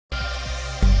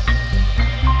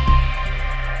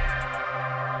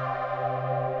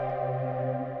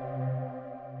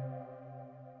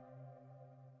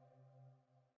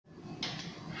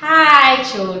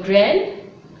children,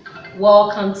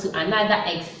 welcome to another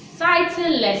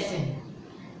exciting lesson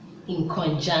in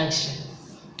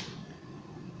conjunctions.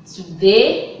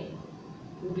 Today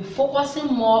we'll be focusing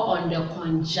more on the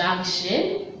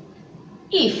conjunction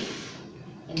if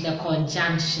and the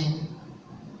conjunction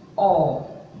or.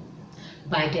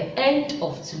 By the end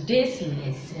of today's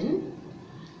lesson,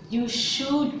 you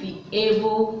should be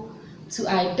able to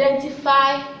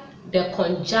identify the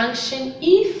conjunction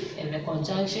if and the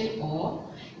conjunction or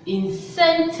in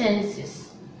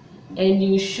sentences, and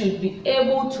you should be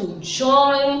able to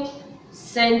join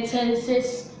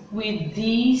sentences with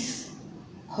these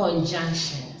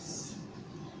conjunctions.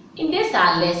 In this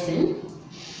our lesson,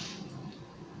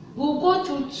 we'll go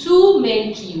through two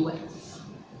main keywords.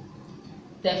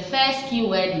 The first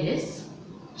keyword is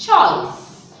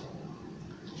choice.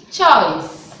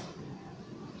 Choice.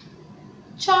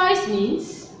 Choice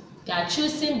means you are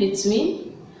choosing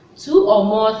between two or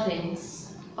more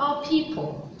things or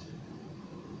people.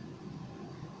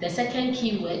 The second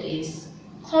keyword is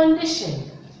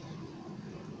condition.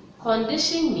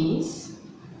 Condition means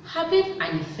having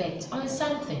an effect on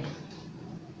something.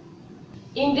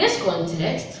 In this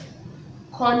context,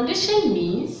 condition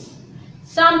means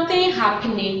something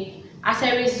happening as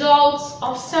a result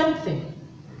of something.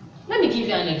 Let me give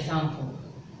you an example.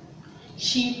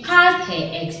 She passed her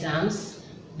exams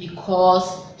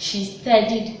because she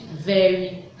studied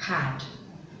very hard.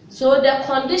 So the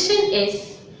condition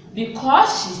is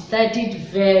because she studied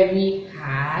very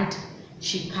hard,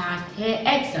 she passed her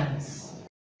exams.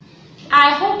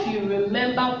 I hope you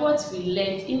remember what we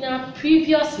learned in our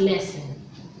previous lesson.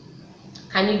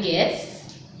 Can you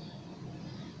guess?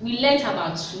 We learned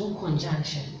about two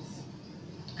conjunctions.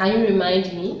 Can you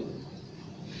remind me?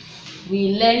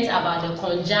 We learned about the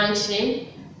conjunction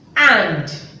and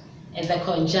the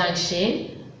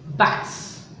conjunction but.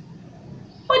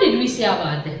 What did we say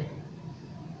about them?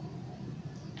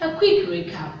 A quick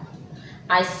recap.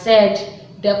 I said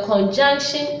the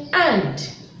conjunction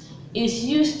and is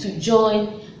used to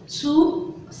join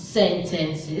two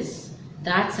sentences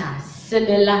that are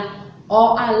similar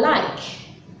or alike.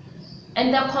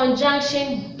 And the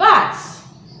conjunction but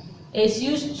is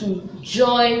used to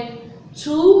join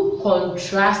two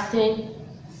contrasting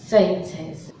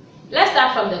sentences. Let's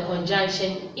start from the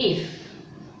conjunction if.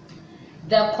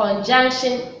 The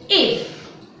conjunction if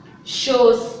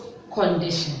shows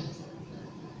conditions.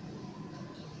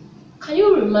 Can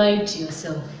you remind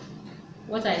yourself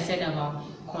what I said about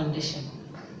condition?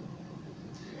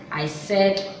 I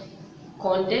said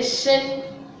condition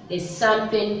is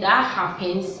something that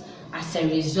happens as a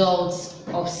result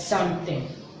of something.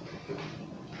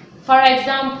 For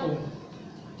example,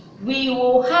 we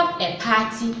will have a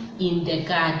party in the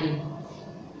garden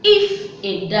if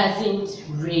it doesn't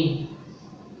rain.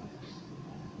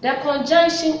 The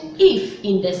conjunction if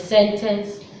in the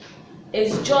sentence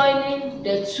is joining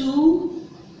the two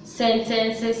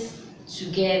sentences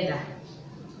together.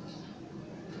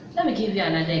 Let me give you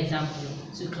another example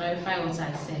to clarify what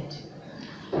I said.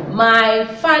 My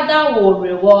father will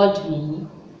reward me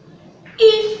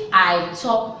if I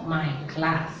top my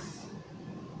class.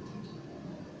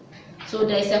 So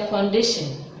there is a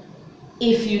condition.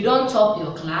 If you don't top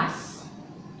your class,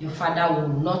 your father will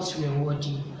not reward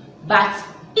you. But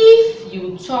if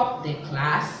you top the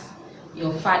class,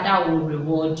 your father will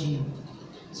reward you.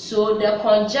 So the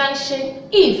conjunction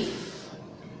if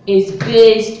is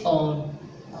based on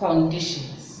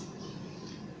conditions.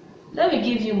 Let me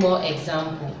give you more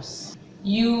examples.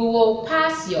 You will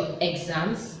pass your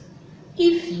exams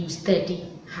if you study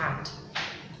hard.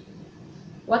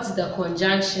 What's the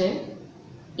conjunction?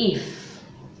 If.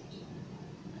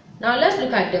 Now let's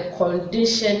look at the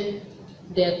condition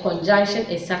the conjunction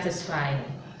is satisfying.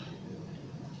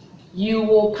 You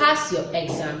will pass your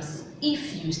exams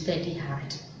if you study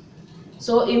hard.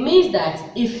 So it means that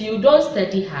if you don't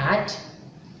study hard,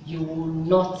 you will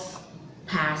not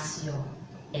pass your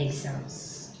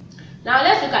exams. Now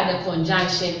let's look at the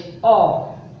conjunction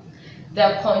or.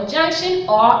 The conjunction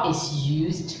or is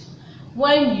used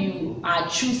when you are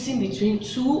choosing between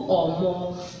two or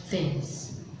more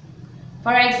things.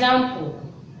 For example,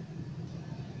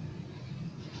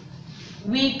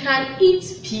 we can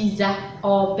eat pizza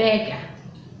or burger.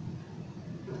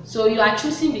 So you are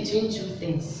choosing between two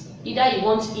things. Either you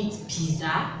want to eat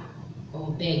pizza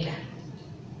or burger.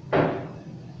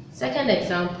 Second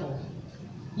example,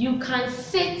 you can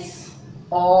sit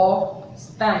or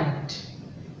stand.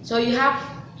 So you have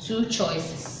two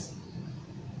choices.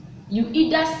 You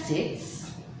either sit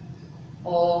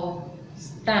or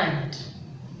stand.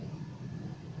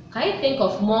 Can you think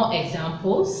of more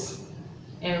examples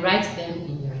and write them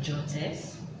in your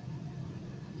jotters?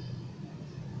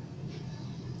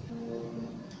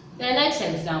 The next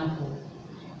example,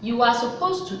 you are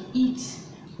supposed to eat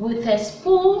with a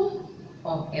spoon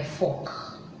or a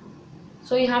fork.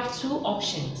 So you have two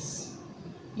options.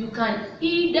 You can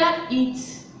either eat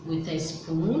with a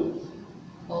spoon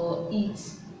or eat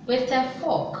with a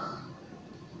fork.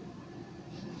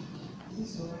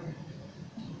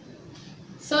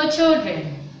 So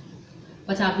children,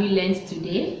 what have we learned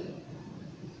today?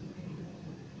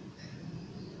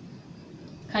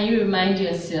 Can you remind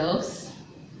yourselves?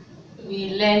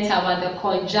 We learned about the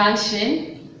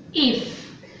conjunction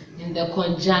if and the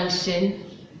conjunction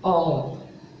or.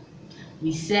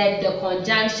 We said the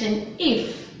conjunction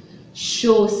if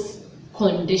shows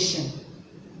condition,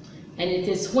 and it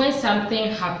is when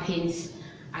something happens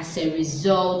as a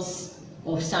result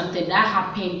of something that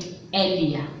happened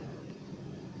earlier.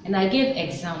 And I gave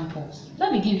examples.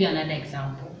 Let me give you another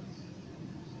example.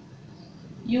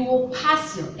 You will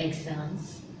pass your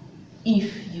exams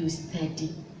if you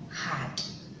study hard.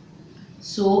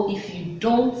 So if you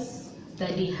don't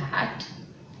study hard,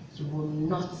 you will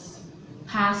not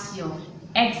pass your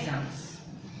exams.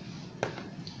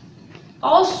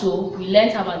 Also, we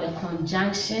learned about the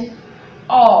conjunction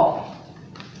or.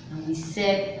 And we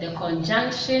said the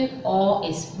conjunction or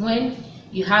is when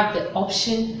you have the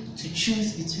option to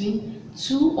choose between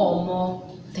two or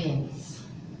more things.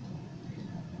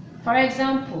 For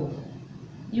example,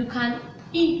 you can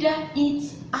either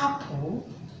eat apple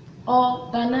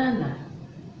or banana.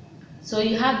 So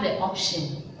you have the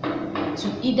option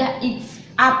to either eat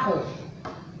apple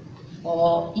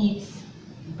or eat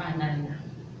banana.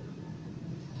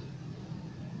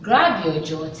 Grab your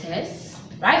jotters,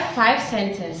 write 5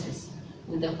 sentences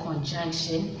with the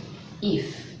conjunction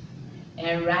if,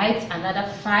 and write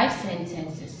another 5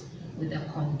 sentences with the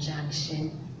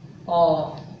conjunction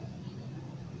or.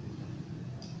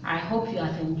 I hope you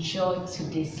have enjoyed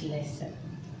today's lesson.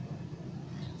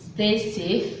 Stay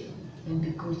safe and be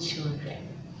good children.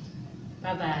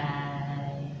 Bye-bye.